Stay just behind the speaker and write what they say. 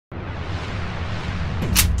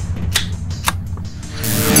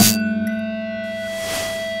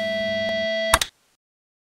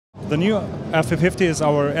The new FP-50 is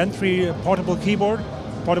our entry portable keyboard,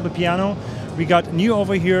 portable piano. We got new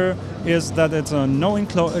over here is that it's a new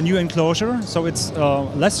enclosure, so it's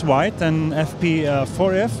less wide than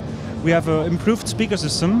FP-4F. We have an improved speaker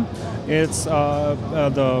system. It's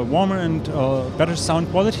the warmer and better sound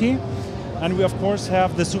quality. And we of course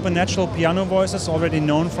have the supernatural piano voices already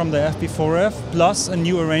known from the FP-4F, plus a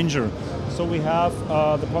new arranger. So we have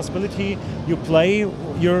the possibility you play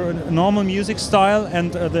your normal music style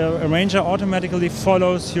and the arranger automatically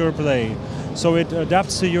follows your play. So it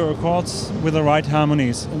adapts to your chords with the right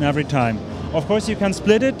harmonies in every time. Of course you can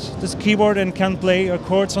split it, this keyboard, and can play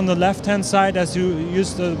chords on the left hand side as you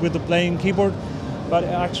used with the playing keyboard. But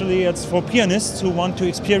actually it's for pianists who want to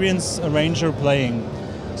experience arranger playing.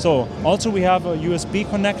 So also we have a USB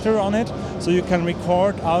connector on it, so you can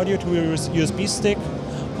record audio to your USB stick.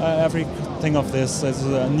 Everything of this is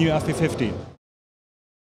a new FP-50.